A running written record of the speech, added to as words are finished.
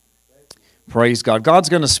Praise God. God's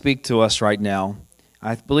going to speak to us right now.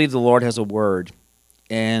 I believe the Lord has a word.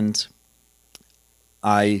 And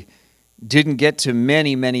I didn't get to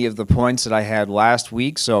many of the points that I had last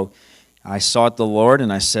week, so I sought the Lord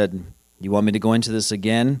and I said, you want me to go into this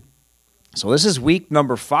again? So this is week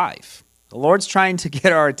number 5. The Lord's trying to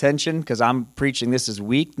get our attention because I'm preaching. This is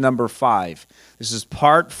week number 5. This is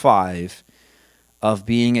part 5 of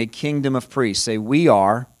being a kingdom of priests. Say, we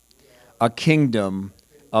are a kingdom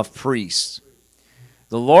of priests.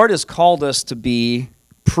 The Lord has called us to be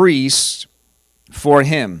priests for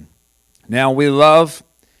Him. Now, we love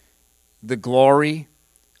the glory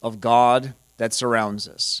of God that surrounds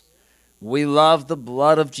us. We love the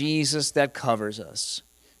blood of Jesus that covers us.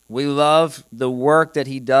 We love the work that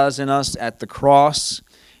He does in us at the cross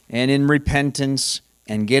and in repentance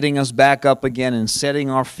and getting us back up again and setting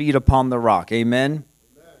our feet upon the rock. Amen?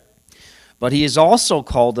 But He has also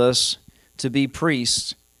called us to be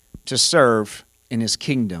priests to serve in His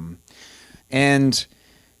kingdom. And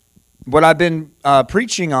what I've been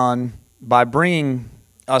preaching on by bringing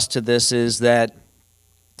us to this is that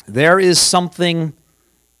there is something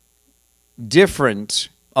different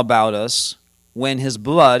about us when His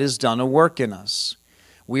blood has done a work in us.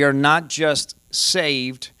 We are not just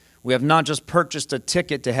saved. We have not just purchased a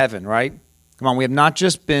ticket to heaven, right? Come on, we have not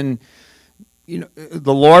just been,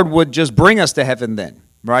 the Lord would just bring us to heaven then,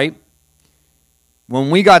 right? When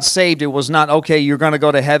we got saved, it was not, okay, you're going to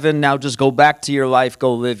go to heaven, now just go back to your life,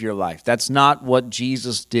 go live your life. That's not what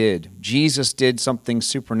Jesus did. Jesus did something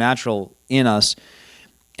supernatural in us.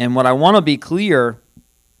 And what I want to be clear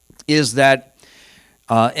is that,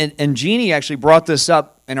 and Jeannie actually brought this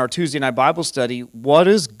up in our Tuesday night Bible study, what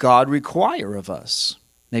does God require of us?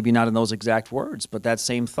 Maybe not in those exact words, but that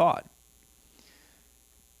same thought.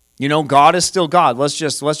 God is still God. Let's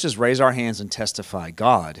just raise our hands and testify.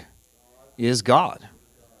 God is God.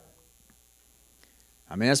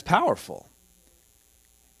 I mean, that's powerful.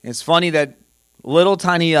 It's funny that little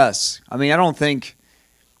tiny us, I don't think,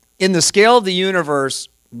 in the scale of the universe,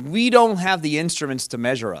 we don't have the instruments to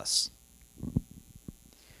measure us.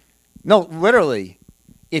 No, literally,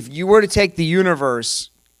 if you were to take the universe,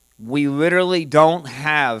 we literally don't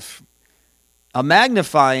have a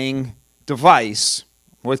magnifying device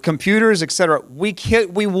with computers, etc. We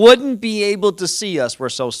wouldn't be able to see us. We're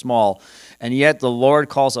so small. And yet the Lord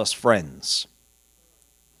calls us friends.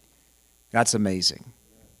 That's amazing.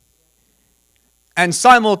 And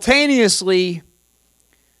simultaneously,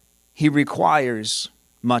 He requires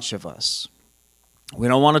much of us. We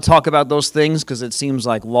don't want to talk about those things because it seems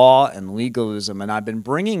like law and legalism. And I've been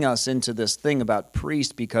bringing us into this thing about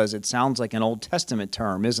priest because it sounds like an Old Testament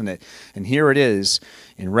term, isn't it? And here it is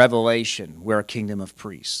in Revelation, we're a kingdom of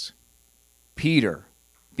priests. Peter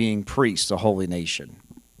being priest, a holy nation.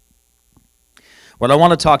 What I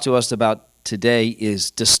want to talk to us about today is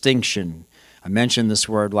distinction. I mentioned this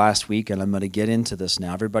word last week, and I'm going to get into this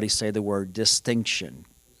now. Everybody say the word distinction.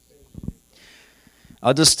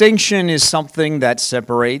 A distinction is something that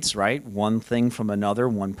separates, right? One thing from another,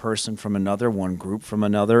 one person from another, one group from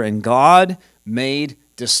another. And God made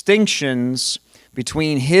distinctions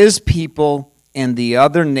between His people and the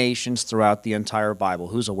other nations throughout the entire Bible.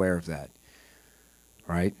 Who's aware of that?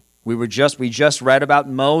 Right? We just read about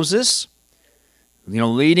Moses,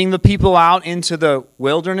 leading the people out into the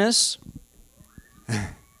wilderness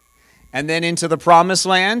and then into the promised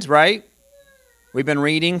land, right? We've been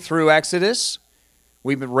reading through Exodus.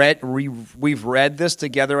 We've read this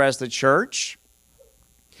together as the church.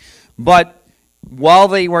 But while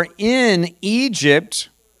they were in Egypt,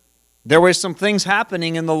 there were some things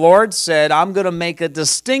happening, and the Lord said, I'm going to make a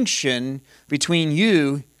distinction between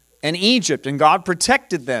you and Egypt. And God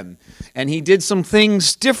protected them. And He did some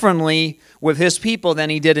things differently with His people than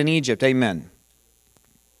He did in Egypt. Amen.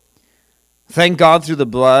 Thank God through the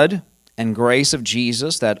blood and grace of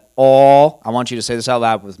Jesus that I want you to say this out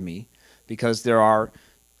loud with me, because there are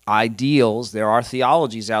ideals, there are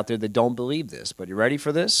theologies out there that don't believe this. But you ready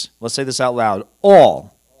for this? Let's say this out loud.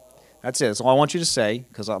 All. That's it. That's all I want you to say,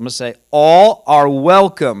 because I'm going to say all are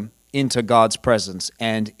welcome into God's presence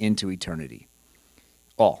and into eternity.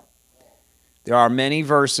 All. There are many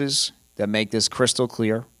verses that make this crystal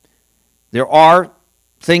clear. There are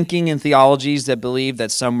thinking and theologies that believe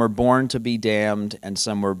that some were born to be damned and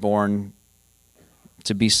some were born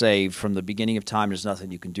to be saved from the beginning of time. There's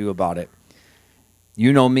nothing you can do about it.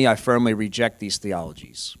 You know me, I firmly reject these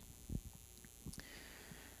theologies.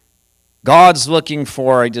 God's looking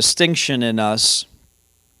for a distinction in us,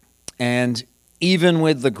 and even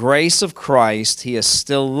with the grace of Christ, He is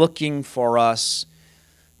still looking for us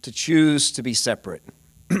to choose to be separate.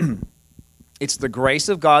 It's the grace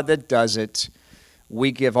of God that does it.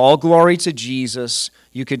 we give all glory to Jesus.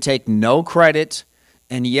 You can take no credit,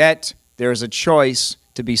 and yet there's a choice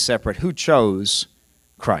to be separate. Who chose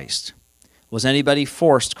Christ? Was anybody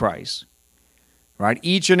forced Christ? Right?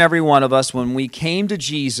 Each and every one of us, when we came to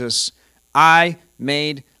Jesus, I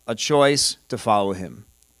made a choice to follow him.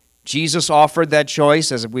 Jesus offered that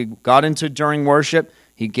choice as we got into during worship.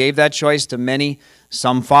 He gave that choice to many.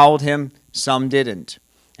 Some followed him, some didn't.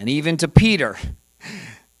 And even to Peter,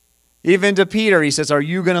 he says, are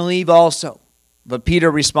you going to leave also? But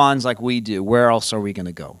Peter responds like we do. Where else are we going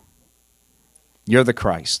to go? You're the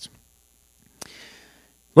Christ.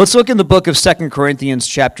 Let's look in the book of 2 Corinthians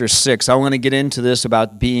chapter 6. I want to get into this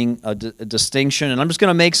about being a distinction. And I'm just going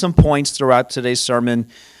to make some points throughout today's sermon.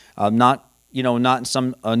 Not in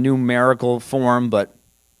some numerical form, but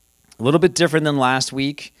a little bit different than last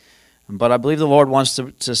week. But I believe the Lord wants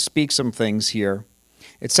to speak some things here.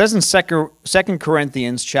 It says in 2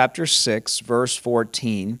 Corinthians chapter 6, verse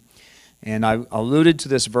 14, and I alluded to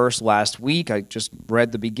this verse last week. I just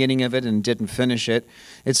read the beginning of it and didn't finish it.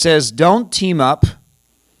 It says, don't team up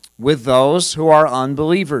with those who are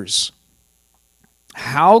unbelievers.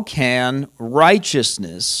 How can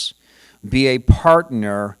righteousness be a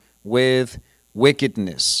partner with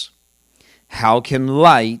wickedness? How can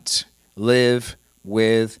light live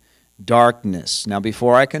with darkness? Now,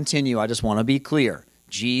 before I continue, I just want to be clear.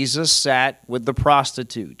 Jesus sat with the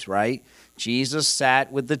prostitute, right? Jesus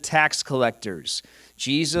sat with the tax collectors.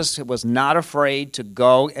 Jesus was not afraid to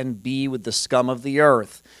go and be with the scum of the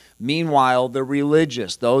earth. Meanwhile, the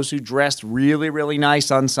religious, those who dressed really, really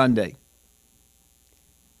nice on Sunday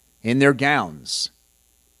in their gowns,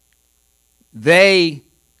 they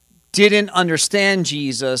didn't understand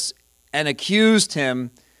Jesus and accused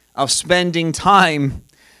him of spending time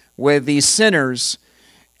with these sinners.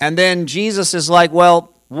 And then Jesus is like,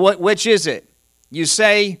 well, which is it? You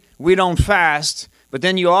say we don't fast, but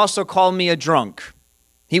then you also call me a drunk.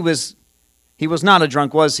 He was not a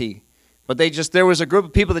drunk, was he? But there was a group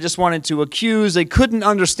of people that just wanted to accuse. They couldn't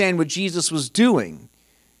understand what Jesus was doing.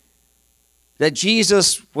 That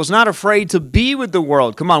Jesus was not afraid to be with the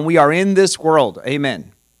world. Come on, we are in this world.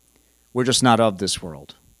 Amen. We're just not of this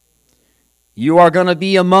world. You are going to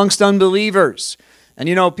be amongst unbelievers. And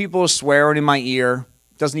people are swearing in my ear.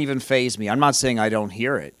 It doesn't even faze me. I'm not saying I don't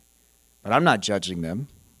hear it. But I'm not judging them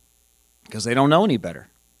because they don't know any better.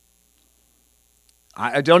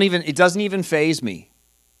 It doesn't even faze me.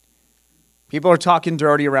 People are talking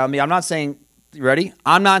dirty around me. I'm not saying, you ready?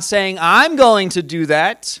 I'm not saying I'm going to do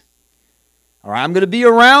that, or I'm going to be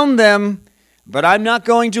around them, but I'm not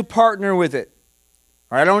going to partner with it.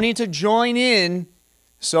 Or I don't need to join in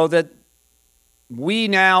so that we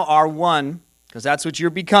now are one, because that's what you're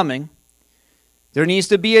becoming. There needs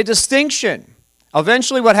to be a distinction.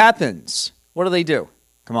 Eventually what happens? What do?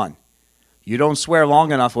 Come on. You don't swear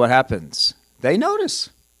long enough, what happens? They notice.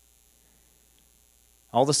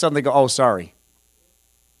 All of a sudden they go, oh, sorry.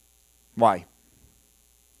 Why?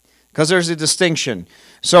 Because there's a distinction.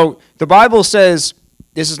 So the Bible says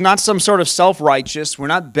this is not some sort of self-righteous. We're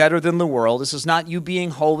not better than the world. This is not you being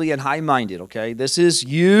holy and high-minded, okay? This is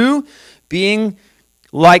you being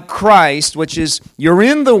like Christ, which is you're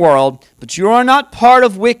in the world, but you are not part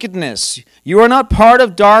of wickedness. You are not part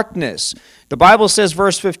of darkness. The Bible says,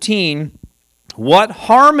 verse 15, what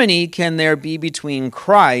harmony can there be between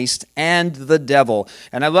Christ and the devil?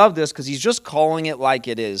 And I love this because he's just calling it like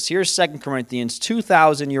it is. Here's 2 Corinthians,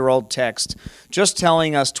 2,000-year-old text, just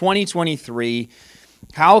telling us 2023,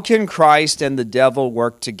 how can Christ and the devil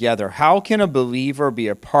work together? How can a believer be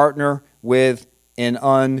a partner with an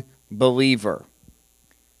unbeliever?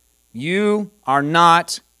 You are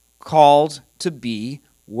not called to be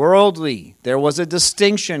worldly. There was a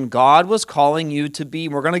distinction. God was calling you to be,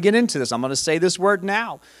 we're going to get into this. I'm going to say this word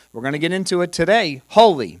now. We're going to get into it today.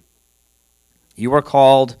 Holy. You are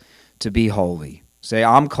called to be holy. Say,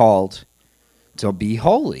 I'm called to be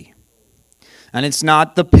holy. And it's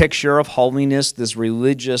not the picture of holiness, this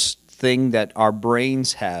religious thing that our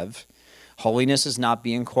brains have. Holiness is not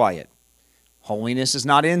being quiet. Holiness is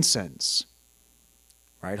not incense.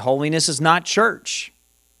 Right? Holiness is not church.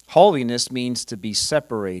 Holiness means to be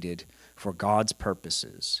separated for God's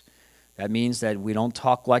purposes. That means that we don't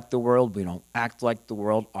talk like the world, we don't act like the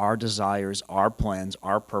world. Our desires, our plans,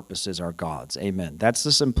 our purposes are God's. Amen. That's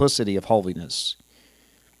the simplicity of holiness.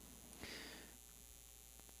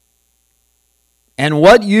 And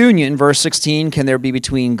what union, verse 16, can there be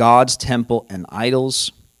between God's temple and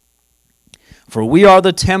idols? For we are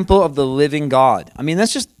the temple of the living God. I mean,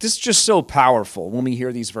 this is just so powerful when we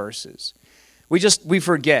hear these verses. We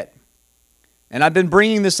forget. And I've been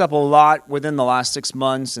bringing this up a lot within the last 6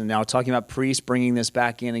 months, and now talking about priests, bringing this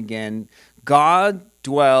back in again. God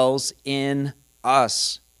dwells in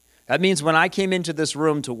us. That means when I came into this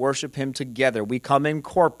room to worship him together, we come in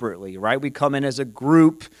corporately, right? We come in as a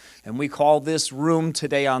group, and we call this room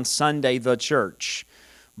today on Sunday the church.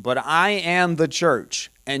 But I am the church,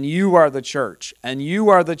 and you are the church, and you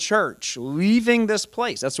are the church leaving this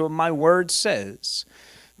place. That's what my word says.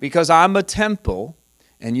 Because I'm a temple,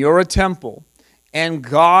 and you're a temple, and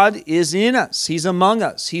God is in us. He's among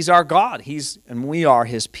us. He's our God. And we are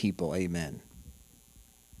his people. Amen.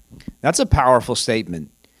 That's a powerful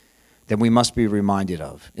statement that we must be reminded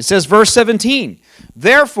of. It says, verse 17,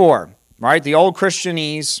 therefore, right, the old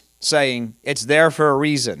Christianese saying, it's there for a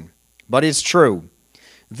reason, but it's true.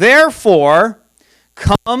 Therefore,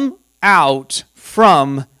 come out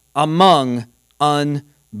from among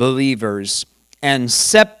unbelievers and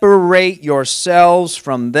separate yourselves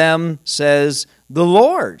from them, says the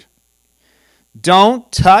Lord.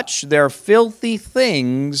 Don't touch their filthy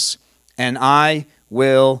things, and I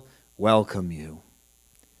will welcome you.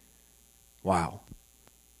 Wow.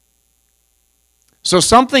 So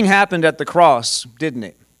something happened at the cross, didn't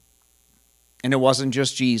it? And it wasn't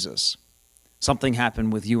just Jesus. Something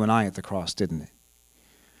happened with you and I at the cross, didn't it?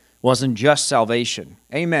 It wasn't just salvation.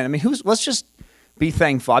 Amen. I mean, let's just be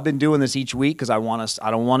thankful. I've been doing this each week because I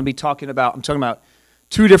don't want to be talking about, I'm talking about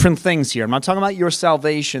two different things here. I'm not talking about your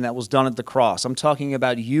salvation that was done at the cross. I'm talking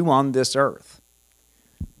about you on this earth.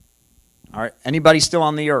 All right, anybody still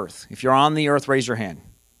on the earth? If you're on the earth, raise your hand.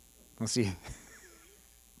 Let's see.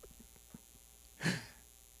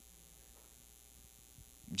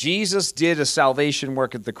 Jesus did a salvation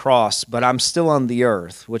work at the cross, but I'm still on the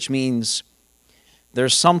earth, which means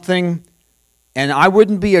there's something, and I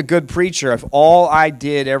wouldn't be a good preacher if all I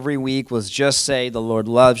did every week was just say, the Lord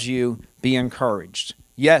loves you, be encouraged.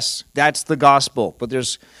 Yes, that's the gospel, but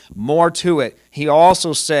there's more to it. He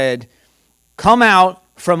also said, come out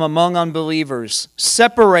from among unbelievers,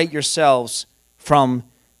 separate yourselves from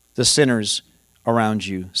the sinners around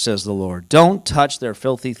you, says the Lord. Don't touch their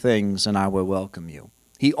filthy things, and I will welcome you.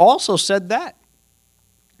 He also said that.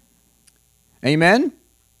 Amen?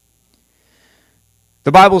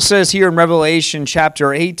 The Bible says here in Revelation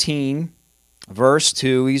chapter 18, verse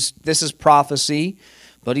 2, this is prophecy,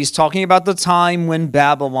 but he's talking about the time when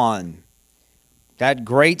Babylon, that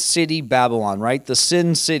great city Babylon, right? The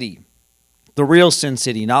sin city, the real sin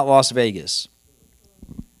city, not Las Vegas.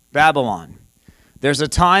 Babylon. There's a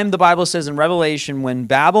time, the Bible says in Revelation, when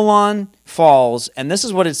Babylon falls, and this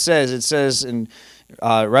is what it says. It says in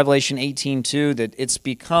Revelation 18:2 that it's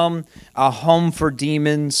become a home for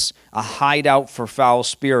demons, a hideout for foul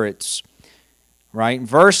spirits. Right? In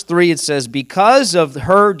verse 3 it says, because of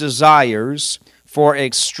her desires for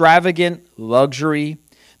extravagant luxury,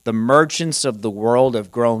 the merchants of the world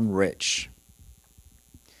have grown rich.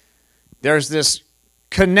 There's this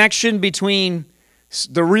connection between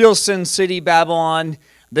the real sin city, Babylon,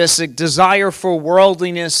 this desire for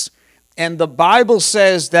worldliness, and the Bible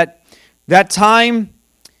says that time,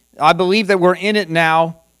 I believe that we're in it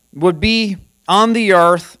now, would be on the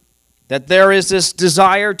earth, that there is this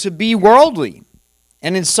desire to be worldly,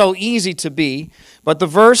 and it's so easy to be. But the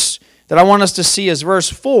verse that I want us to see is verse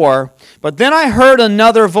 4, but then I heard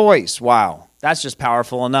another voice. Wow, that's just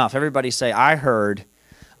powerful enough. Everybody say, I heard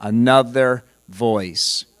another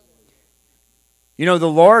voice. You know, the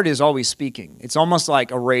Lord is always speaking. It's almost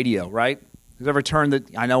like a radio, right? Who's ever turned the,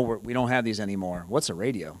 I know we don't have these anymore. What's a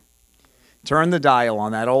radio? Turn the dial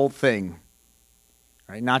on that old thing,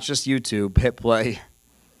 right? Not just YouTube, hit play.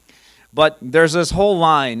 But there's this whole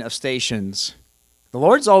line of stations. The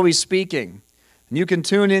Lord's always speaking. And you can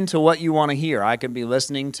tune into what you want to hear. I can be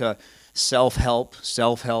listening to self-help.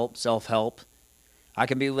 I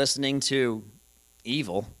can be listening to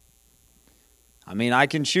evil. I mean, I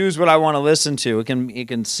can choose what I want to listen to. It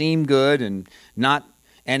can seem good and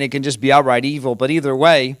it can just be outright evil. But either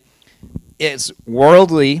way, it's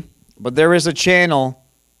worldly. But there is a channel,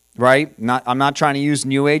 right? I'm not trying to use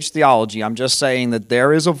New Age theology. I'm just saying that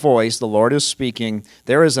there is a voice. The Lord is speaking.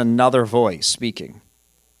 There is another voice speaking.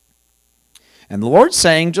 And the Lord's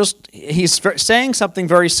saying He's saying something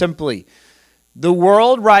very simply. The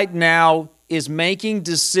world right now is making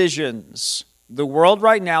decisions. The world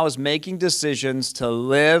right now is making decisions to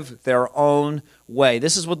live their own way.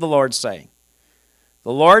 This is what the Lord's saying.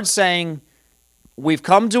 The Lord's saying, we've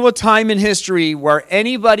come to a time in history where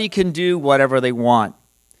anybody can do whatever they want.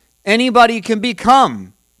 Anybody can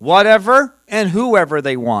become whatever and whoever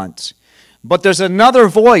they want. But there's another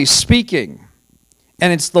voice speaking,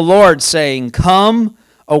 and it's the Lord saying, come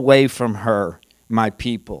away from her, my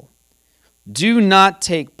people. Do not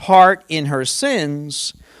take part in her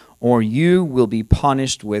sins, or you will be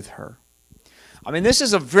punished with her. I mean, this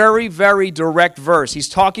is a very, very direct verse. He's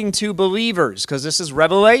talking to believers because this is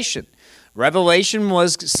Revelation. Revelation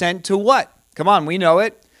was sent to what? Come on, we know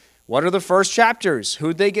it. What are the first chapters?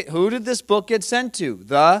 Who did this book get sent to?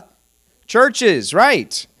 The churches,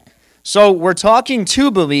 right? So we're talking to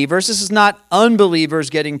believers. This is not unbelievers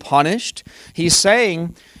getting punished. He's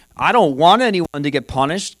saying, I don't want anyone to get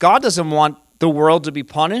punished. God doesn't want the world to be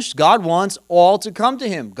punished. God wants all to come to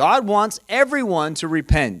him. God wants everyone to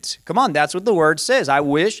repent. Come on, that's what the word says. I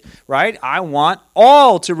wish, right? I want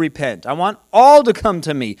all to repent. I want all to come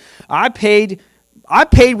to me. I paid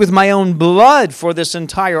with my own blood for this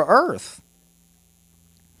entire earth.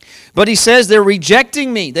 But he says they're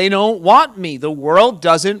rejecting me. They don't want me. The world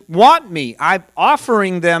doesn't want me. I'm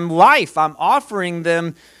offering them life. I'm offering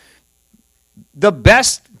them the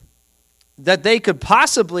best that they could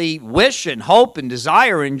possibly wish and hope and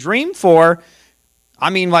desire and dream for. I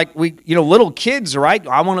mean, like little kids, right?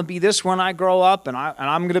 I want to be this when I grow up, and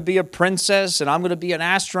I'm going to be a princess, and I'm going to be an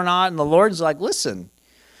astronaut. And the Lord's like, listen,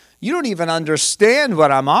 you don't even understand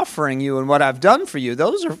what I'm offering you and what I've done for you.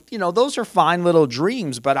 Those are fine little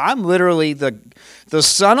dreams, but I'm literally the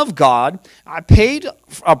Son of God. I paid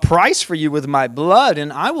a price for you with my blood,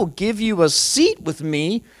 and I will give you a seat with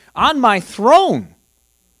me on my throne.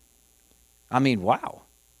 I mean, wow.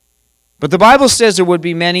 But the Bible says there would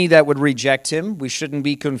be many that would reject him. We shouldn't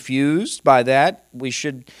be confused by that.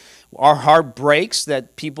 Our heart breaks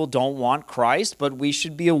that people don't want Christ, but we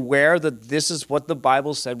should be aware that this is what the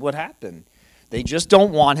Bible said would happen. They just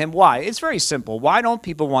don't want him. Why? It's very simple. Why don't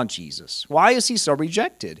people want Jesus? Why is he so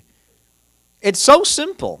rejected? It's so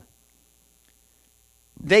simple.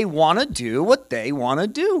 They want to do what they want to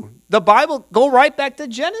do. The Bible, go right back to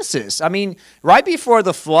Genesis. I mean, right before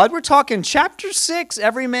the flood, we're talking chapter 6,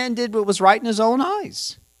 every man did what was right in his own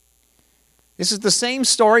eyes. This is the same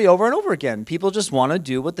story over and over again. People just want to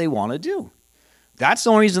do what they want to do. That's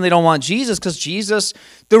the only reason they don't want Jesus, because Jesus,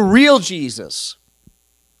 the real Jesus,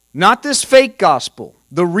 not this fake gospel,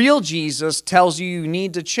 the real Jesus tells you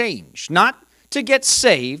need to change, not to get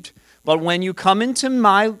saved, but when you come into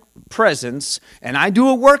my presence and I do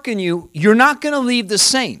a work in you, you're not going to leave the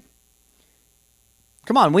same.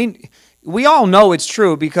 Come on, we all know it's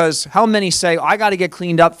true, because how many say, I got to get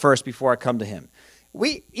cleaned up first before I come to him?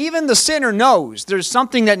 Even the sinner knows there's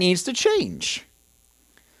something that needs to change.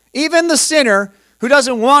 Even the sinner who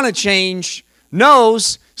doesn't want to change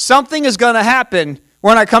knows something is going to happen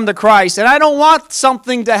when I come to Christ, and I don't want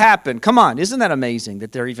something to happen. Come on, isn't that amazing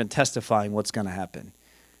that they're even testifying what's going to happen?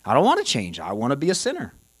 I don't want to change. I want to be a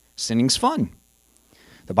sinner. Sinning's fun.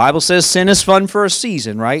 The Bible says sin is fun for a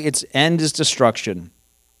season, right? Its end is destruction.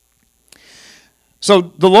 So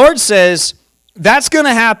the Lord says that's going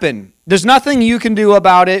to happen. There's nothing you can do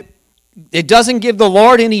about it. It doesn't give the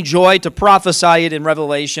Lord any joy to prophesy it in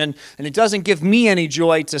Revelation, and it doesn't give me any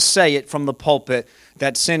joy to say it from the pulpit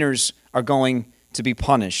that sinners are going to be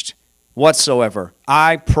punished whatsoever.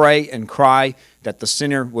 I pray and cry that the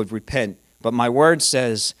sinner would repent. But my word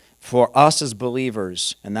says, for us as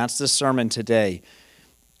believers, and that's the sermon today,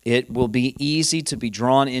 it will be easy to be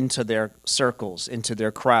drawn into their circles, into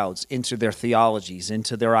their crowds, into their theologies,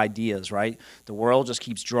 into their ideas, right? The world just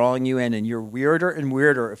keeps drawing you in, and you're weirder and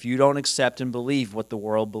weirder if you don't accept and believe what the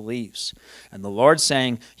world believes. And the Lord's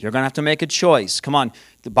saying, you're going to have to make a choice. Come on.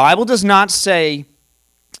 The Bible does not say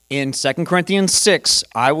in 2 Corinthians 6,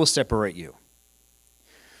 I will separate you.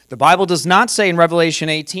 The Bible does not say in Revelation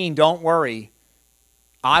 18, don't worry,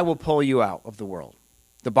 I will pull you out of the world.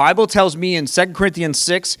 The Bible tells me in 2 Corinthians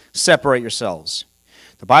 6, separate yourselves.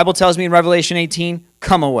 The Bible tells me in Revelation 18,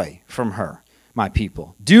 come away from her, my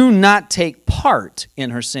people. Do not take part in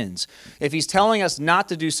her sins. If he's telling us not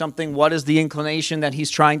to do something, what is the inclination that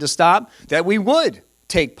he's trying to stop? That we would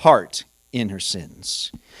take part in her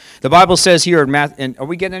sins. The Bible says here in Matthew, and are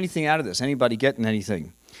we getting anything out of this? Anybody getting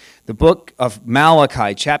anything? The book of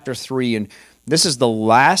Malachi, chapter 3, and this is the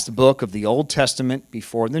last book of the Old Testament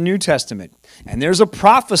before the New Testament. And there's a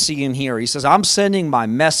prophecy in here. He says, I'm sending my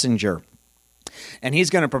messenger, and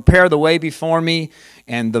he's going to prepare the way before me,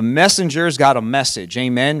 and the messenger's got a message.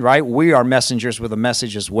 Amen, right? We are messengers with a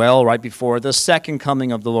message as well, right before the second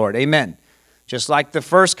coming of the Lord. Amen. Just like the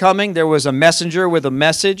first coming, there was a messenger with a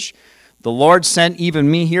message. The Lord sent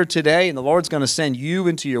even me here today, and the Lord's going to send you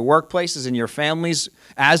into your workplaces and your families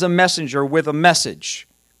as a messenger with a message.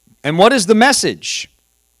 And what is the message?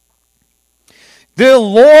 The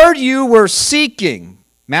Lord you were seeking,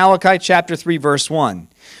 Malachi chapter 3, verse 1.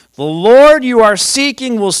 The Lord you are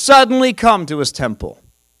seeking will suddenly come to his temple.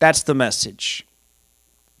 That's the message.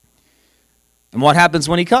 And what happens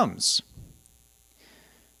when he comes?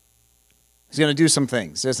 He's going to do some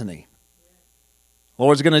things, isn't he? The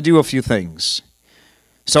Lord's going to do a few things.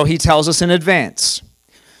 So he tells us in advance.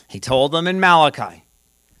 He told them in Malachi,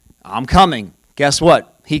 I'm coming. Guess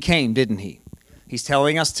what? He came, didn't he? He's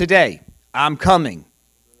telling us today, I'm coming.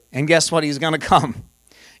 And guess what? He's going to come.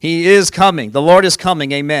 He is coming. The Lord is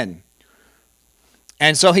coming. Amen.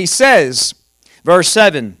 And so he says, verse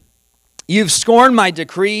 7, you've scorned my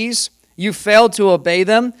decrees. You failed to obey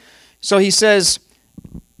them. So he says,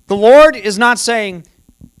 the Lord is not saying,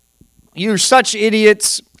 you're such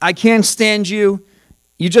idiots. I can't stand you.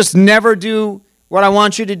 You just never do what I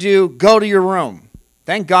want you to do. Go to your room.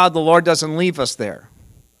 Thank God the Lord doesn't leave us there.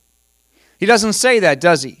 He doesn't say that,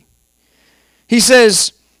 does he? He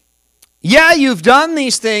says, yeah, you've done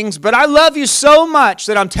these things, but I love you so much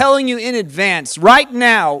that I'm telling you in advance, right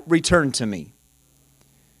now, return to me.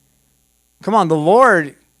 Come on, the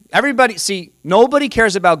Lord, everybody, see, nobody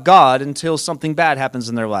cares about God until something bad happens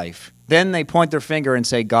in their life. Then they point their finger and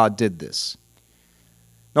say, God did this.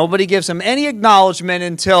 Nobody gives him any acknowledgement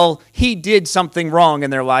until he did something wrong in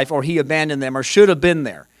their life or he abandoned them or should have been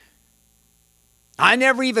there. I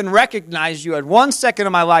never even recognized you at 1 second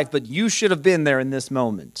of my life, but you should have been there in this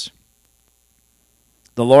moment.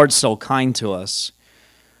 The Lord's so kind to us.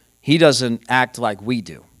 He doesn't act like we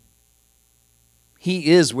do.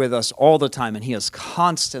 He is with us all the time, and he is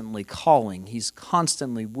constantly calling. He's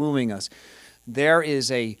constantly wooing us. There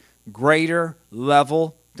is a greater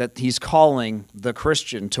level that he's calling the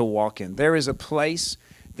Christian to walk in. There is a place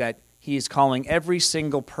that he is calling every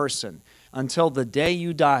single person. Until the day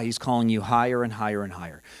you die, he's calling you higher and higher and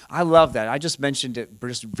higher. I love that. I just mentioned it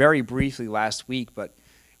just very briefly last week, but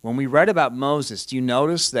when we read about Moses, do you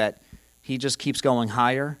notice that he just keeps going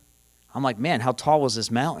higher? I'm like, man, how tall was this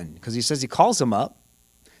mountain? Because he says he calls them up,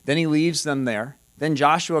 then he leaves them there, then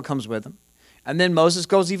Joshua comes with him, and then Moses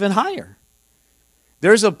goes even higher.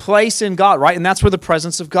 There's a place in God, right? And that's where the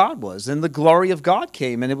presence of God was, and the glory of God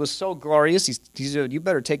came, and it was so glorious, he said, you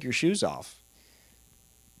better take your shoes off.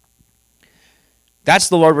 That's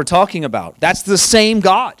the Lord we're talking about. That's the same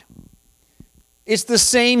God. It's the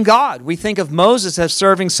same God. We think of Moses as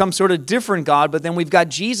serving some sort of different God, but then we've got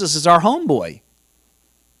Jesus as our homeboy.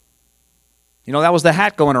 You know, that was the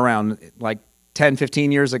hat going around like 10,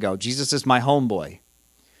 15 years ago. Jesus is my homeboy.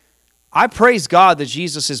 I praise God that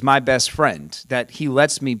Jesus is my best friend, that he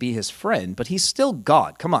lets me be his friend, but he's still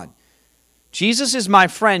God. Come on. Jesus is my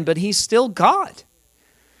friend, but he's still God.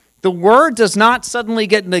 The word does not suddenly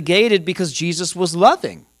get negated because Jesus was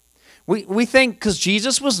loving. We think because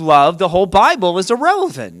Jesus was loved, the whole Bible is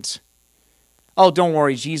irrelevant. Oh, don't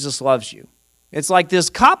worry, Jesus loves you. It's like this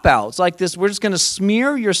cop-out. It's like this, we're just going to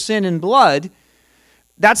smear your sin in blood.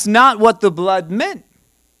 That's not what the blood meant.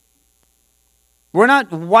 We're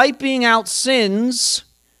not wiping out sins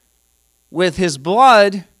with his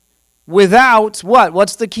blood without what?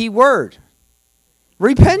 What's the key word?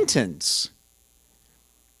 Repentance.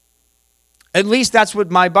 At least that's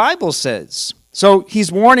what my Bible says. So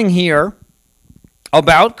he's warning here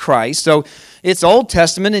about Christ. So it's Old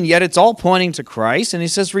Testament, and yet it's all pointing to Christ. And he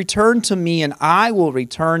says, return to me, and I will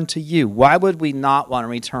return to you. Why would we not want to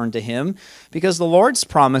return to him? Because the Lord's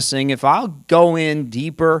promising, if I'll go in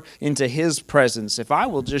deeper into his presence, if I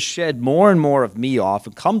will just shed more and more of me off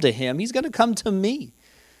and come to him, he's going to come to me.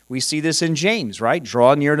 We see this in James, right?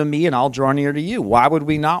 Draw near to me, and I'll draw near to you. Why would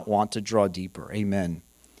we not want to draw deeper? Amen.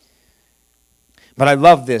 But I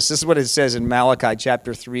love this. This is what it says in Malachi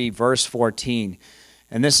chapter 3, verse 14.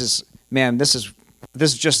 And this is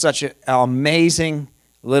just such an amazing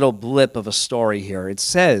little blip of a story here. It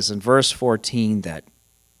says in verse 14 that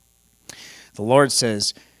the Lord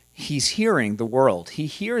says he's hearing the world. He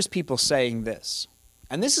hears people saying this.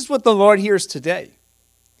 And this is what the Lord hears today.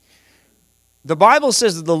 The Bible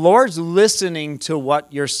says that the Lord's listening to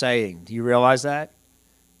what you're saying. Do you realize that?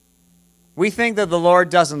 We think that the Lord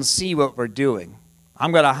doesn't see what we're doing.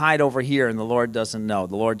 I'm going to hide over here and the Lord doesn't know.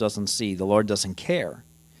 The Lord doesn't see. The Lord doesn't care.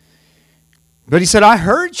 But he said, I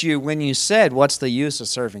heard you when you said, what's the use of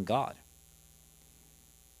serving God?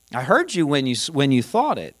 I heard you when you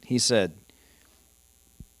thought it, he said.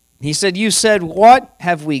 He said, you said, what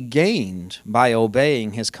have we gained by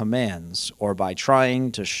obeying his commands or by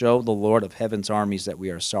trying to show the Lord of heaven's armies that we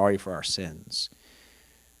are sorry for our sins?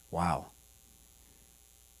 Wow.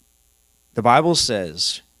 The Bible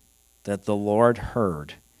says that the Lord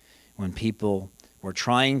heard when people were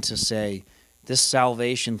trying to say, this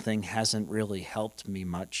salvation thing hasn't really helped me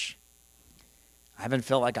much. I haven't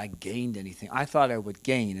felt like I gained anything. I thought I would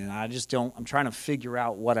gain, and I'm trying to figure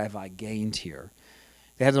out what have I gained here.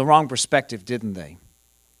 They had the wrong perspective, didn't they?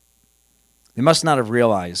 They must not have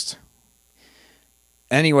realized.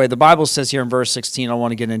 Anyway, the Bible says here in verse 16, I don't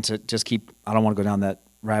want to get into, I don't want to go down that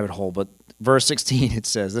rabbit hole, but verse 16 it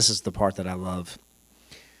says, this is the part that I love.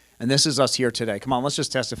 And this is us here today. Come on, let's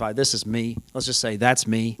just testify. This is me. Let's just say, that's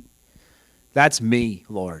me. That's me,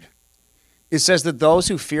 Lord. It says that those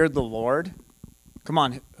who feared the Lord, come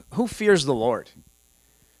on, who fears the Lord?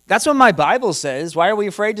 That's what my Bible says. Why are we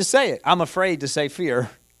afraid to say it? I'm afraid to say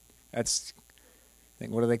fear. That's,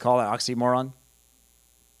 what do they call it? Oxymoron?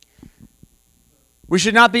 We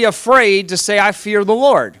should not be afraid to say, I fear the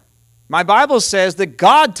Lord. My Bible says that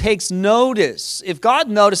God takes notice. If God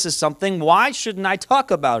notices something, why shouldn't I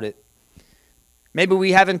talk about it? Maybe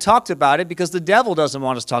we haven't talked about it because the devil doesn't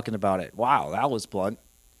want us talking about it. Wow, that was blunt.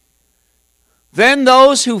 Then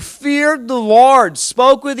those who feared the Lord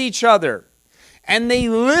spoke with each other, and they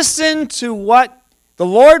listened to what the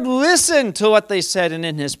Lord listened to what they said, and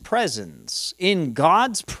in his presence, in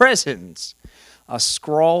God's presence, a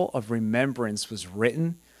scroll of remembrance was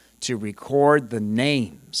written to record the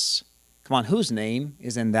names. Come on, whose name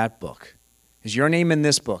is in that book? Is your name in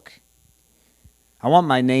this book? I want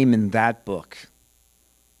my name in that book.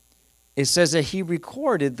 It says that he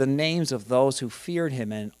recorded the names of those who feared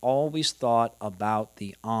him and always thought about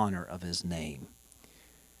the honor of his name.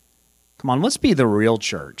 Come on, let's be the real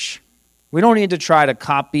church. We don't need to try to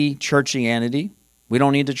copy churchianity. We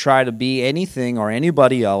don't need to try to be anything or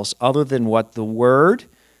anybody else other than what the Word,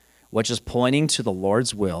 which is pointing to the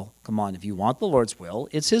Lord's will. Come on, if you want the Lord's will,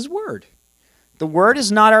 it's his Word. The Word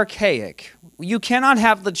is not archaic. You cannot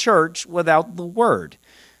have the church without the Word.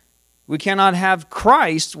 We cannot have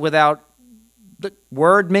Christ without the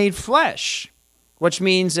Word made flesh, which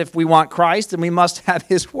means if we want Christ, then we must have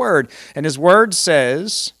his Word. And his Word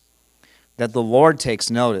says that the Lord takes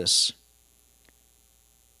notice.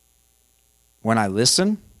 When I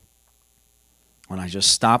listen, when I just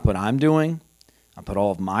stop what I'm doing, I put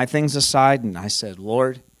all of my things aside and I said,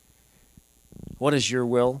 Lord, what is your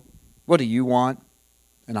will? What do you want?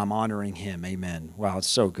 And I'm honoring him. Amen. Wow, it's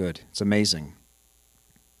so good. It's amazing.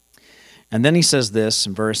 And then he says this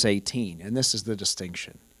in verse 18, and this is the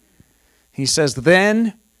distinction. He says,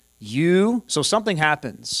 then you, so something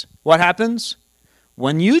happens. What happens?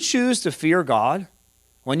 When you choose to fear God,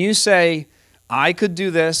 when you say, I could do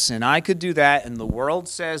this and I could do that, and the world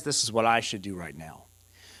says this is what I should do right now.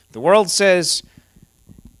 The world says,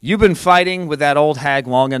 you've been fighting with that old hag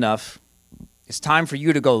long enough. It's time for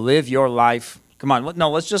you to go live your life. Come on, no,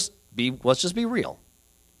 let's just be real.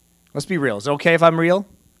 Let's be real. Is it okay if I'm real?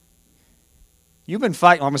 You've been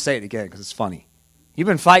fighting, I'm going to say it again because it's funny. You've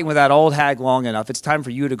been fighting with that old hag long enough. It's time for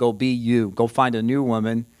you to go be you. Go find a new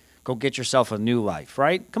woman. Go get yourself a new life,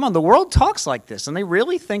 right? Come on, the world talks like this, and they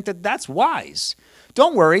really think that that's wise.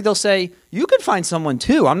 Don't worry, they'll say, you could find someone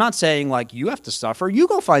too. I'm not saying like you have to suffer. You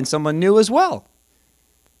go find someone new as well.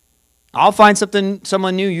 I'll find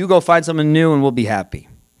someone new, you go find someone new, and we'll be happy.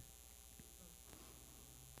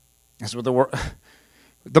 That's what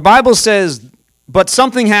the Bible says, but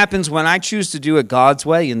something happens when I choose to do it God's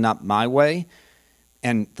way and not my way,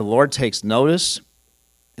 and the Lord takes notice,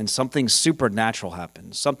 and something supernatural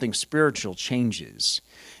happens. Something spiritual changes.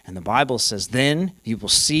 And the Bible says, then you will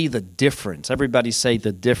see the difference. Everybody say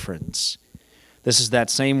the difference. This is that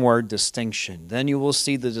same word, distinction. Then you will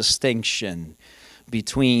see the distinction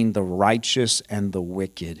between the righteous and the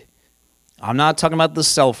wicked. I'm not talking about the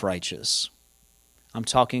self-righteous. I'm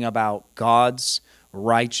talking about God's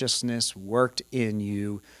righteousness worked in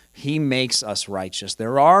you. He makes us righteous.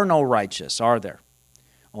 There are no righteous, are there?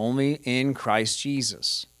 Only in Christ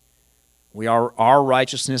Jesus. Our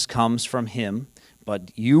righteousness comes from him,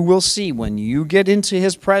 but you will see when you get into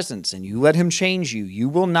his presence and you let him change you, you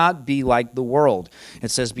will not be like the world.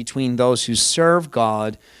 It says between those who serve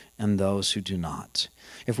God and those who do not.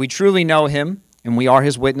 If we truly know him and we are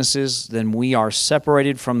his witnesses, then we are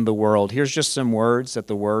separated from the world. Here's just some words that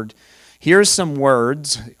the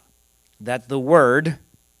word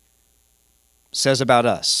says about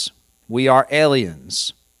us. We are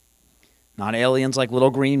aliens. Not aliens like little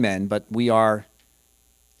green men, but we are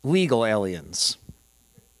legal aliens.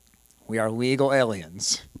 We are legal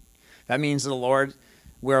aliens. That means the Lord,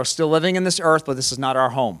 we're still living in this earth, but this is not our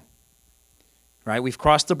home. Right? We've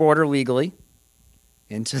crossed the border legally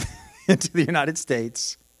into the United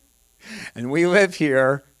States, and we live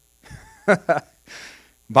here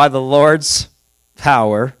by the Lord's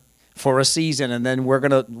power for a season, and then we're going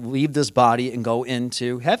to leave this body and go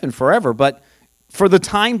into heaven forever. But for the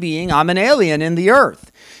time being, I'm an alien in the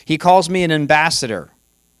earth. He calls me an ambassador.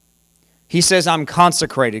 He says I'm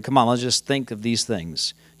consecrated. Come on, let's just think of these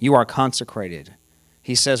things. You are consecrated.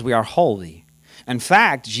 He says we are holy. In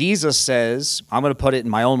fact, Jesus says, I'm going to put it in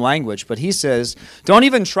my own language, but he says, don't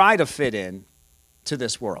even try to fit in to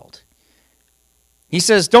this world. He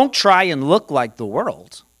says, don't try and look like the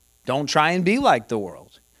world. Don't try and be like the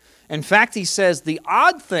world. In fact, he says the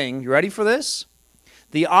odd thing, you ready for this?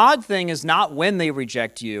 The odd thing is not when they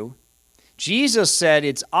reject you. Jesus said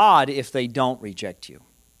it's odd if they don't reject you.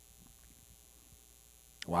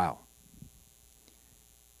 Wow.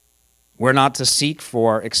 We're not to seek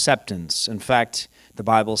for acceptance. In fact, the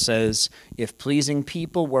Bible says, if pleasing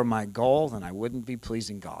people were my goal, then I wouldn't be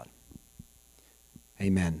pleasing God.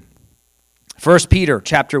 Amen. 1 Peter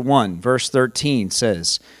chapter 1, verse 13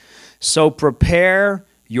 says, so prepare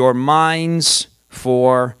your minds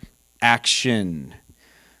for action.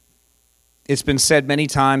 It's been said many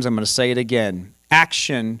times, I'm going to say it again.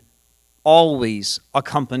 Action always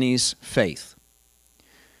accompanies faith.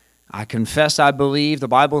 I confess I believe. The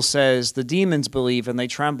Bible says the demons believe and they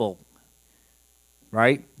tremble.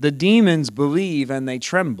 Right? The demons believe and they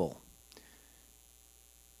tremble.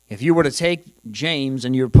 If you were to take James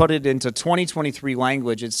and you put it into 2023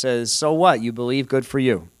 language, it says, so what? You believe, good for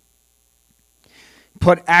you.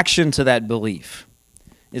 Put action to that belief.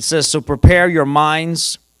 It says, so prepare your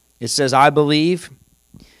minds. It says, I believe.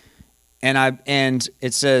 And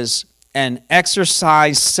it says, and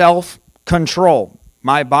exercise self-control.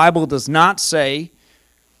 My Bible does not say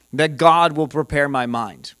that God will prepare my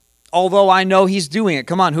mind. Although I know he's doing it.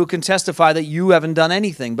 Come on, who can testify that you haven't done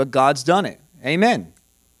anything, but God's done it? Amen.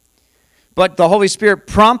 But the Holy Spirit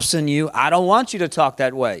prompts in you, I don't want you to talk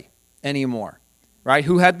that way anymore. Right?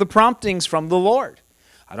 Who had the promptings from the Lord?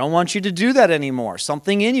 I don't want you to do that anymore.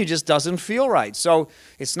 Something in you just doesn't feel right. So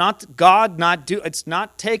it's not God it's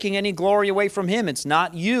not taking any glory away from him. It's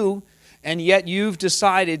not you. And yet you've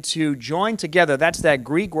decided to join together. That's that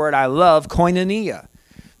Greek word I love, koinonia.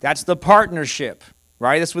 That's the partnership,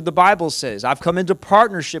 right? That's what the Bible says. I've come into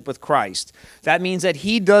partnership with Christ. That means that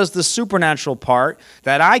he does the supernatural part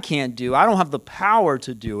that I can't do. I don't have the power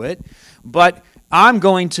to do it, but I'm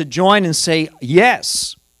going to join and say,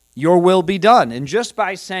 yes, your will be done. And just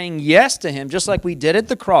by saying yes to him, just like we did at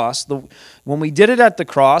the cross, when we did it at the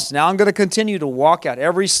cross, now I'm going to continue to walk out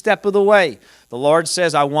every step of the way. The Lord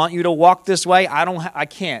says, I want you to walk this way. I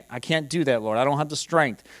can't do that, Lord. I don't have the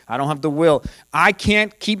strength. I don't have the will. I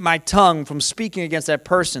can't keep my tongue from speaking against that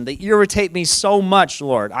person. They irritate me so much,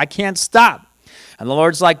 Lord. I can't stop. And the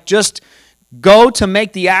Lord's like, just go to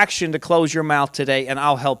make the action to close your mouth today, and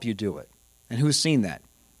I'll help you do it. And who's seen that?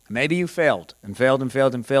 Maybe you failed and failed and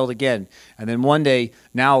failed and failed again. And then one day,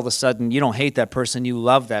 now all of a sudden, you don't hate that person, you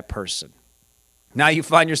love that person. Now you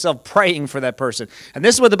find yourself praying for that person. And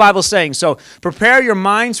this is what the Bible's saying. So prepare your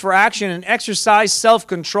minds for action and exercise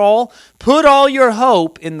self-control. Put all your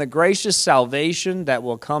hope in the gracious salvation that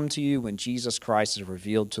will come to you when Jesus Christ is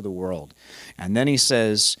revealed to the world. And then he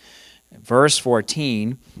says, verse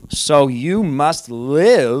 14, so you must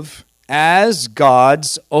live as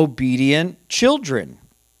God's obedient children.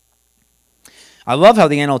 I love how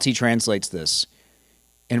the NLT translates this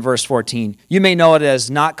in verse 14. You may know it as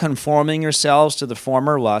not conforming yourselves to the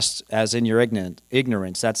former lusts as in your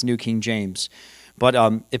ignorance. That's New King James.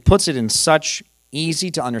 But it puts it in such easy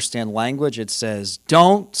to understand language. It says,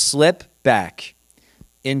 don't slip back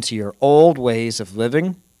into your old ways of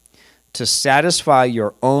living to satisfy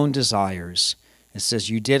your own desires. It says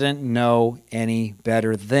you didn't know any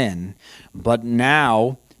better then, but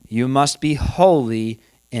now you must be holy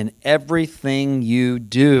in everything you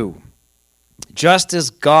do, just as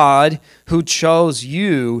God who chose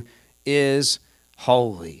you is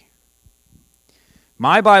holy.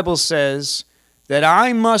 My Bible says that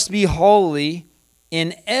I must be holy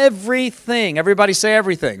in everything. Everybody say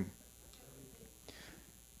everything.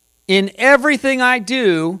 In everything I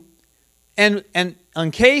do, and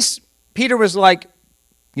in case Peter was like,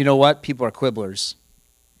 you know what, people are quibblers.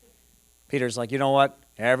 Peter's like, you know what,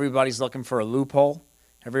 everybody's looking for a loophole.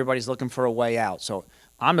 Everybody's looking for a way out. So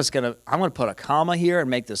I'm going to put a comma here and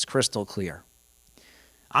make this crystal clear.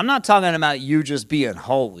 I'm not talking about you just being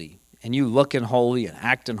holy and you looking holy and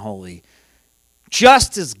acting holy,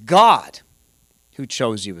 just as God who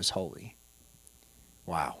chose you is holy.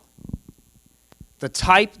 Wow.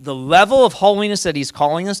 The level of holiness that he's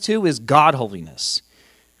calling us to is God holiness.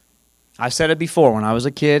 I've said it before. When I was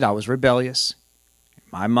a kid, I was rebellious.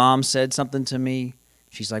 My mom said something to me.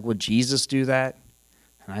 She's like, would Jesus do that?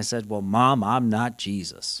 And I said, well, Mom, I'm not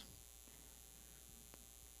Jesus.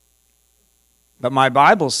 But my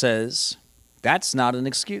Bible says that's not an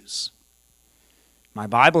excuse. My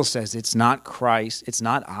Bible says it's not Christ, it's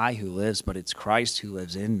not I who lives, but it's Christ who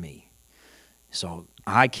lives in me. So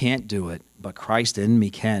I can't do it, but Christ in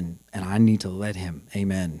me can, and I need to let him.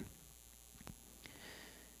 Amen.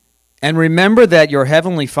 And remember that your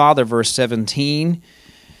heavenly Father, verse 17,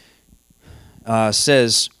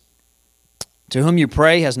 says, To whom you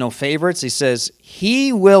pray has no favorites. He says,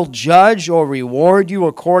 he will judge or reward you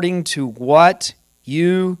according to what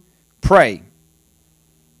you pray.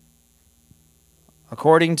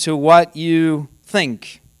 According to what you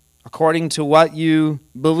think. According to what you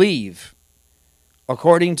believe.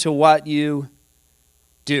 According to what you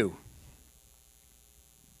do.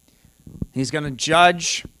 He's going to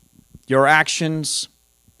judge your actions,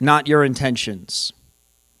 not your intentions.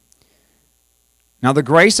 Now, the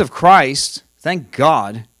grace of Christ, thank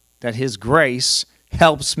God that His grace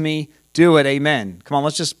helps me do it. Amen. Come on,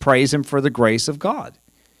 let's just praise Him for the grace of God.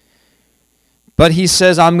 But He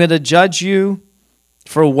says, I'm going to judge you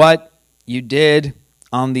for what you did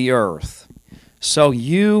on the earth. So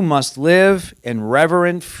you must live in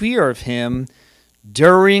reverent fear of Him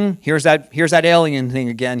during, here's that alien thing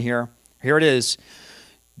again here. Here it is.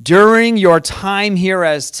 During your time here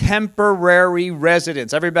as temporary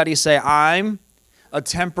residents. Everybody say, I'm a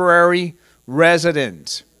temporary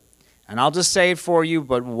resident. And I'll just say it for you,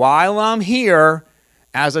 but while I'm here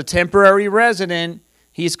as a temporary resident,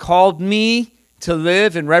 He's called me to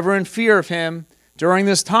live in reverent fear of Him during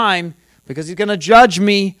this time because He's going to judge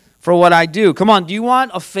me for what I do. Come on, do you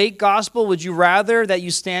want a fake gospel? Would you rather that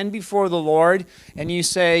you stand before the Lord and you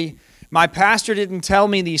say, my pastor didn't tell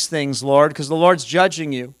me these things, Lord, because the Lord's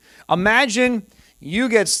judging you. Imagine you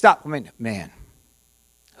get stopped. I mean, man,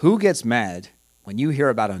 who gets mad when you hear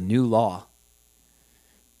about a new law?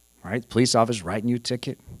 Right? Police officer writing you a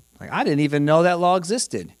ticket. Like, I didn't even know that law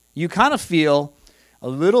existed. You kind of feel a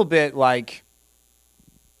little bit like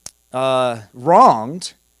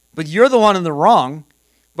wronged, but you're the one in the wrong.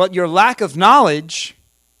 But your lack of knowledge,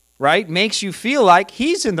 right, makes you feel like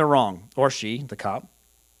he's in the wrong, or she, the cop.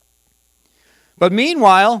 But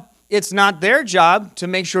meanwhile, it's not their job to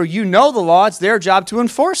make sure you know the law. It's their job to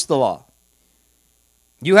enforce the law.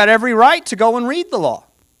 You had every right to go and read the law.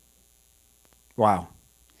 Wow.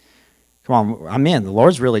 Come on, man, the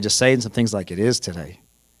Lord's really just saying some things like it is today.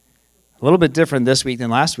 A little bit different this week than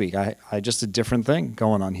last week. I just a different thing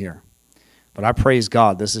going on here. But I praise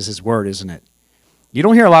God. This is His word, isn't it? You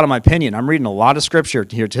don't hear a lot of my opinion. I'm reading a lot of scripture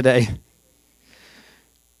here today.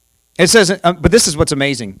 It says, but this is what's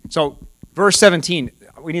amazing. So, verse 17,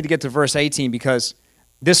 we need to get to verse 18 because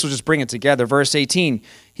this will just bring it together. Verse 18,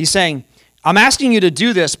 he's saying, I'm asking you to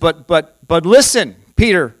do this, but listen,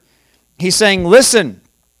 Peter. He's saying, listen,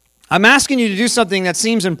 I'm asking you to do something that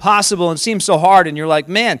seems impossible and seems so hard. And you're like,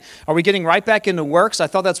 man, are we getting right back into works? I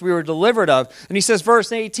thought that's what we were delivered of. And he says,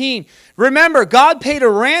 verse 18, remember, God paid a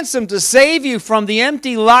ransom to save you from the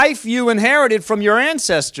empty life you inherited from your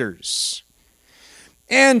ancestors.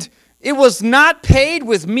 And it was not paid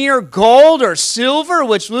with mere gold or silver,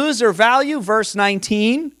 which lose their value. Verse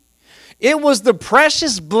 19, it was the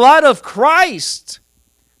precious blood of Christ,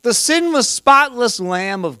 the sinless, spotless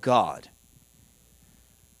Lamb of God.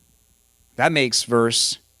 That makes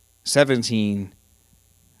verse 17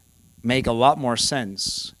 make a lot more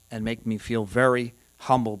sense and make me feel very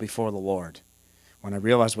humble before the Lord. When I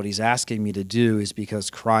realize what He's asking me to do is because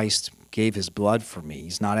Christ gave His blood for me.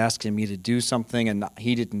 He's not asking me to do something and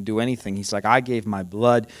He didn't do anything. He's like, I gave my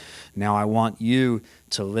blood. Now I want you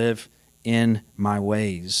to live in my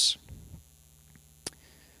ways.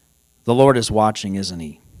 The Lord is watching, isn't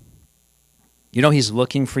He? You know, He's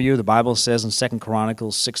looking for you. The Bible says in 2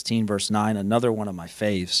 Chronicles 16, verse 9, another one of my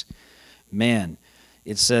faves. Man,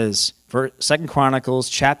 it says, 2 Chronicles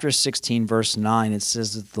chapter 16, verse 9, it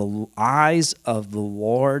says that the eyes of the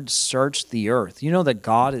Lord search the earth. You know that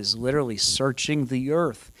God is literally searching the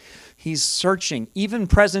earth. He's searching, even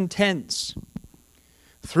present tense,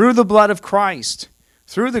 through the blood of Christ,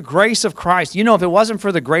 through the grace of Christ. You know, if it wasn't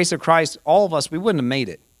for the grace of Christ, all of us, we wouldn't have made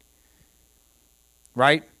it.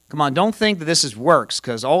 Right? Come on, don't think that this is works,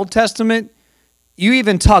 because Old Testament, you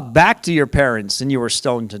even talked back to your parents and you were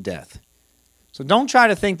stoned to death. So don't try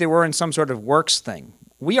to think that we're in some sort of works thing.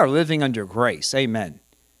 We are living under grace. Amen.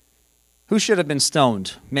 Who should have been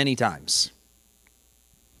stoned many times?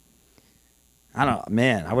 I don't know.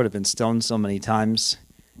 Man, I would have been stoned so many times.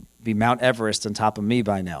 It'd be Mount Everest on top of me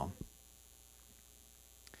by now.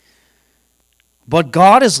 But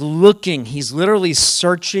God is looking. He's literally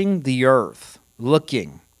searching the earth,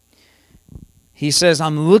 looking. He says,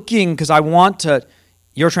 I'm looking because I want to,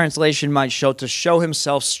 your translation might show, to show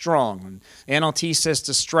Himself strong. NLT says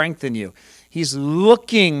to strengthen you. He's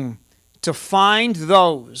looking to find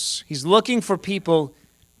those. He's looking for people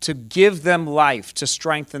to give them life, to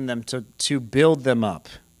strengthen them, to build them up.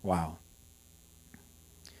 Wow.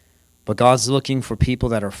 But God's looking for people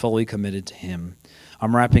that are fully committed to Him.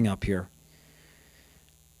 I'm wrapping up here.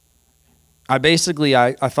 I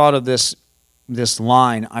thought of this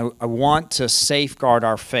line, I want to safeguard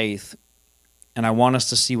our faith And I want us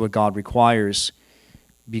to see what God requires,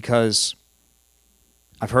 because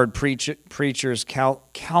I've heard preachers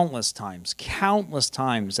countless times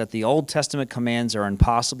that the Old Testament commands are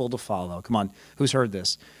impossible to follow. Come on, who's heard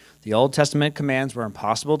this? The Old Testament commands were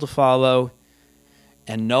impossible to follow,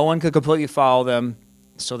 and no one could completely follow them,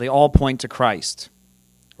 so they all point to Christ,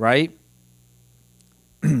 right?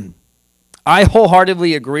 I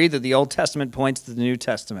wholeheartedly agree that the Old Testament points to the New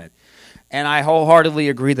Testament. And I wholeheartedly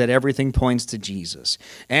agree that everything points to Jesus.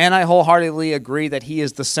 And I wholeheartedly agree that he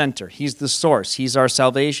is the center. He's the source. He's our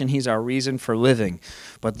salvation. He's our reason for living.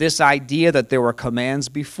 But this idea that there were commands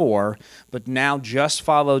before, but now just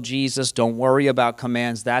follow Jesus, don't worry about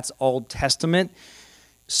commands, that's Old Testament.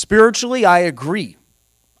 Spiritually, I agree.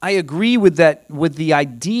 I agree with that, with the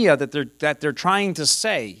idea that they're trying to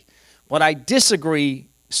say. But I disagree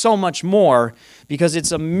so much more, because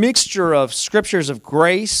it's a mixture of scriptures of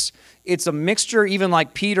grace. It's a mixture, even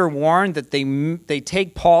like Peter warned, that they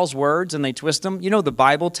take Paul's words and they twist them. You know, the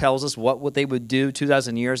Bible tells us what they would do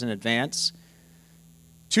 2,000 years in advance.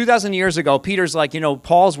 2,000 years ago, Peter's like,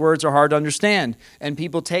 Paul's words are hard to understand. And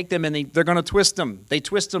people take them and they're going to twist them. They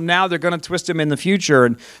twist them now, they're going to twist them in the future.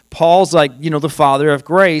 And Paul's like, the father of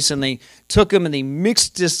grace. And they took him and they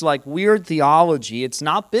mixed this like weird theology. It's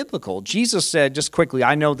not biblical. Jesus said, just quickly,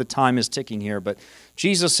 I know the time is ticking here, but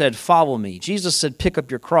Jesus said, follow me. Jesus said, pick up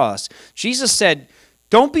your cross. Jesus said,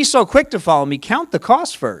 don't be so quick to follow me. Count the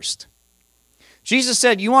cost first. Jesus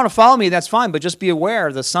said, you want to follow me, that's fine, but just be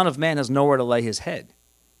aware the Son of Man has nowhere to lay his head.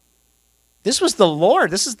 This was the Lord.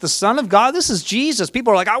 This is the Son of God. This is Jesus.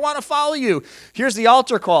 People are like, I want to follow you. Here's the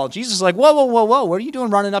altar call. Jesus is like, whoa, whoa, whoa, whoa. What are you doing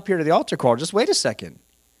running up here to the altar call? Just wait a second.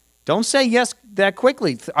 Don't say yes that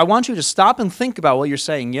quickly. I want you to stop and think about what you're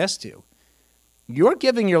saying yes to. You're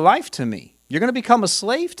giving your life to me. You're going to become a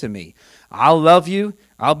slave to me. I'll love you.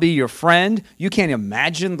 I'll be your friend. You can't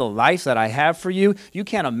imagine the life that I have for you. You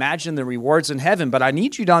can't imagine the rewards in heaven. But I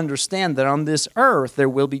need you to understand that on this earth there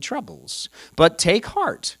will be troubles. But take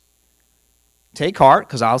heart. Take heart,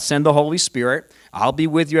 because I'll send the Holy Spirit. I'll be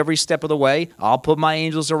with you every step of the way. I'll put my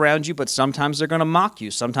angels around you, but sometimes they're going to mock you.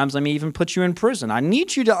 Sometimes I may even put you in prison. I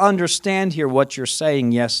need you to understand here what you're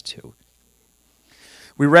saying yes to.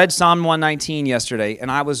 We read Psalm 119 yesterday, and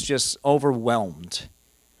I was just overwhelmed.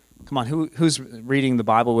 Come on, who's reading the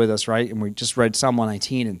Bible with us, right? And we just read Psalm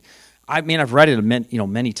 119, and I've read it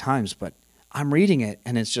many times, but I'm reading it,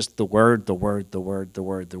 and it's just the word, the word, the word, the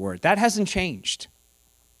word, the word. That hasn't changed.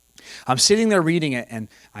 I'm sitting there reading it, and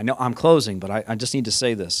I know I'm closing, but I just need to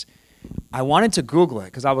say this. I wanted to Google it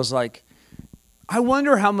because I was like, I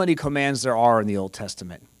wonder how many commands there are in the Old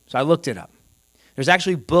Testament. So I looked it up. There's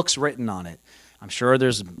actually books written on it. I'm sure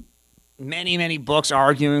there's many, many books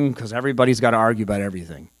arguing, because everybody's got to argue about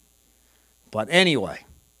everything. But anyway,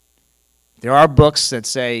 there are books that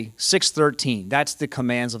say 613. That's the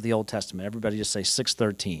commands of the Old Testament. Everybody just say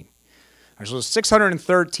 613. So there's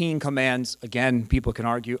 613 commands. Again, people can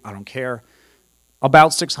argue. I don't care.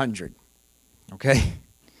 About 600. Okay?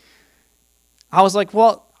 I was like,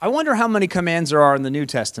 well, I wonder how many commands there are in the New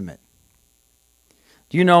Testament.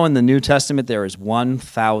 Do you know in the New Testament there is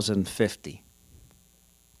 1,050?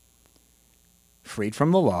 Freed from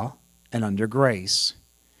the law and under grace.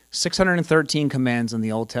 613 commands in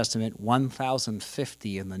the Old Testament,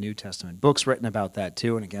 1,050 in the New Testament. Books written about that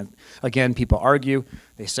too. And again, people argue.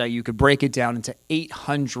 They say you could break it down into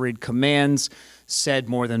 800 commands said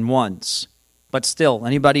more than once. But still,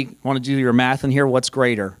 anybody want to do your math in here? What's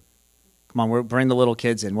greater? Come on, we'll bring the little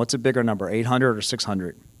kids in. What's a bigger number, 800 or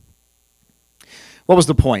 600? What was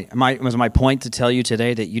the point? Was my point to tell you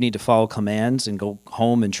today that you need to follow commands and go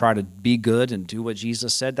home and try to be good and do what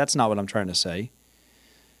Jesus said? That's not what I'm trying to say.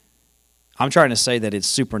 I'm trying to say that it's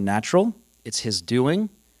supernatural, it's his doing,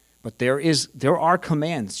 but there are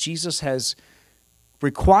commands. Jesus has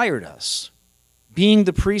required us. Being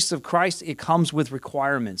the priest of Christ, it comes with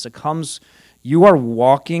requirements. You are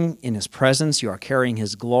walking in his presence, you are carrying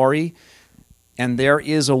his glory, and there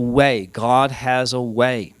is a way. God has a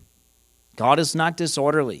way. God is not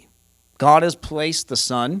disorderly. God has placed the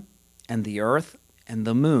sun and the earth and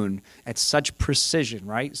the moon at such precision,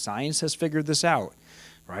 right? Science has figured this out.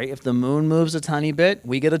 Right? If the moon moves a tiny bit,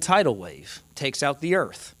 we get a tidal wave, takes out the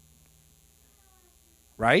earth.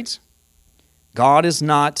 Right? God is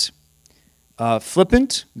not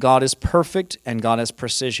flippant, God is perfect, and God has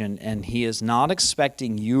precision, and he is not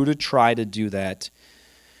expecting you to try to do that.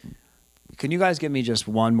 Can you guys give me just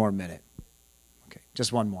one more minute? Okay,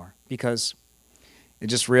 just one more, because I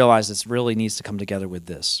just realized this really needs to come together with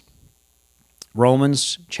this.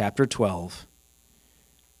 Romans chapter 12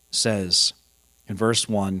 says, in verse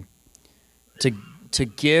 1, to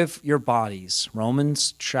give your bodies.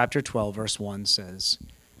 Romans chapter 12, verse 1 says,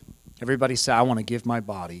 everybody say, I want to give my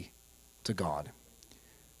body to God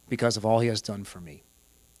because of all he has done for me.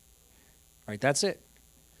 Right? That's it.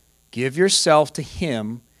 Give yourself to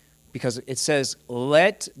him because it says,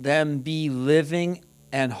 let them be living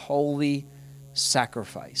and holy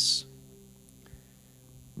sacrifice.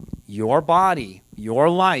 Your body, your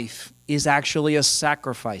life is actually a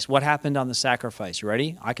sacrifice. What happened on the sacrifice? You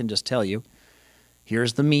ready? I can just tell you.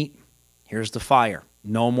 Here's the meat. Here's the fire.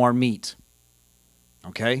 No more meat.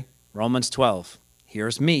 Okay? Romans 12.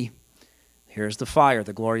 Here's me. Here's the fire,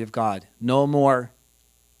 the glory of God. No more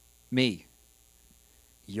me.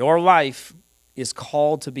 Your life is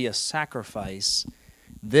called to be a sacrifice.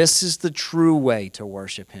 This is the true way to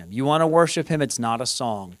worship him. You want to worship him? It's not a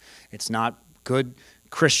song. It's not good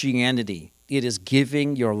Christianity. It is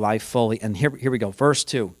giving your life fully. And here we go. Verse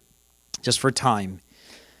 2, just for time.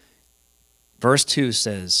 Verse 2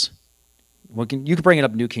 says, you can bring it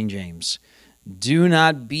up New King James. Do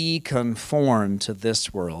not be conformed to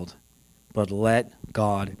this world, but let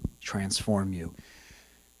God transform you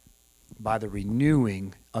by the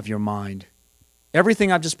renewing of your mind.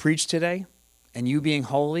 Everything I've just preached today, and you being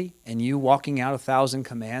holy, and you walking out 1,000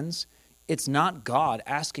 commands, it's not God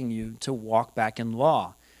asking you to walk back in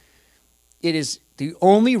law. It is the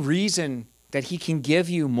only reason that he can give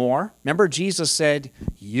you more. Remember, Jesus said,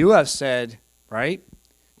 you have said, right,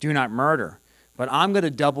 do not murder. But I'm going to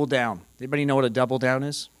double down. Anybody know what a double down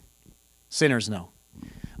is? Sinners know.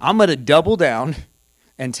 I'm going to double down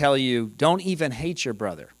and tell you, don't even hate your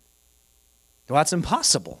brother. Well, that's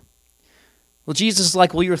impossible. Well, Jesus is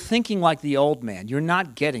like, well, you're thinking like the old man. You're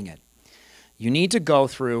not getting it. You need to go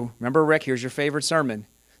through, remember, Rick, here's your favorite sermon.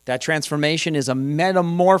 That transformation is a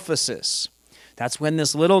metamorphosis. That's when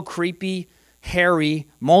this little creepy, hairy,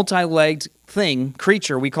 multi-legged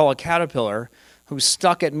creature we call a caterpillar, who's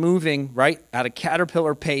stuck at moving, right, at a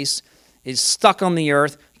caterpillar pace, is stuck on the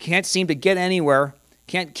earth, can't seem to get anywhere,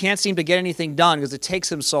 can't seem to get anything done because it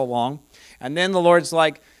takes him so long. And then the Lord's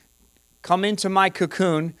like, come into my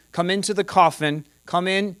cocoon, come into the coffin, come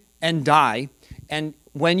in and die. And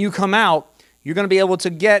when you come out, you're going to be able to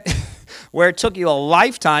get where it took you a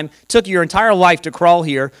lifetime, took you your entire life to crawl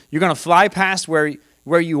here. You're going to fly past where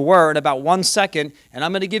you were in about 1 second, and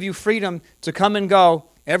I'm going to give you freedom to come and go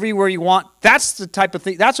everywhere you want. That's the type of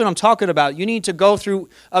thing. That's what I'm talking about. You need to go through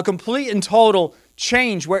a complete and total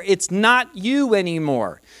change where it's not you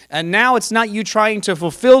anymore. And now it's not you trying to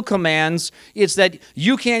fulfill commands. It's that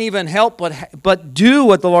you can't even help but do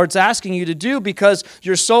what the Lord's asking you to do because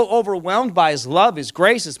you're so overwhelmed by his love, his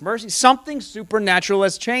grace, his mercy. Something supernatural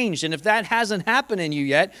has changed. And if that hasn't happened in you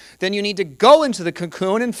yet, then you need to go into the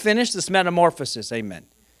cocoon and finish this metamorphosis. Amen.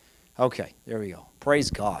 Okay, there we go.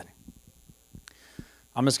 Praise God.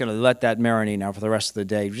 I'm just going to let that marinate now for the rest of the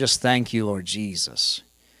day. Just thank you, Lord Jesus.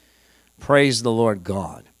 Praise the Lord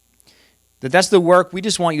God. That's the work we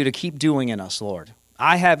just want you to keep doing in us, Lord.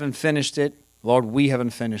 I haven't finished it. Lord, we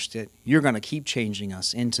haven't finished it. You're going to keep changing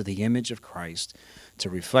us into the image of Christ to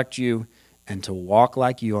reflect you and to walk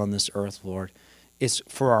like you on this earth, Lord. It's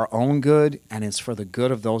for our own good and it's for the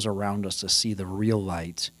good of those around us to see the real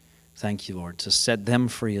light. Thank you, Lord, to set them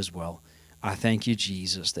free as well. I thank you,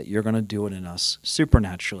 Jesus, that you're going to do it in us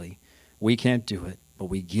supernaturally. We can't do it, but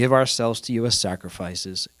we give ourselves to you as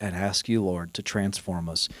sacrifices and ask you, Lord, to transform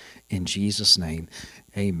us. In Jesus' name,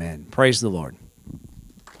 amen. Praise the Lord.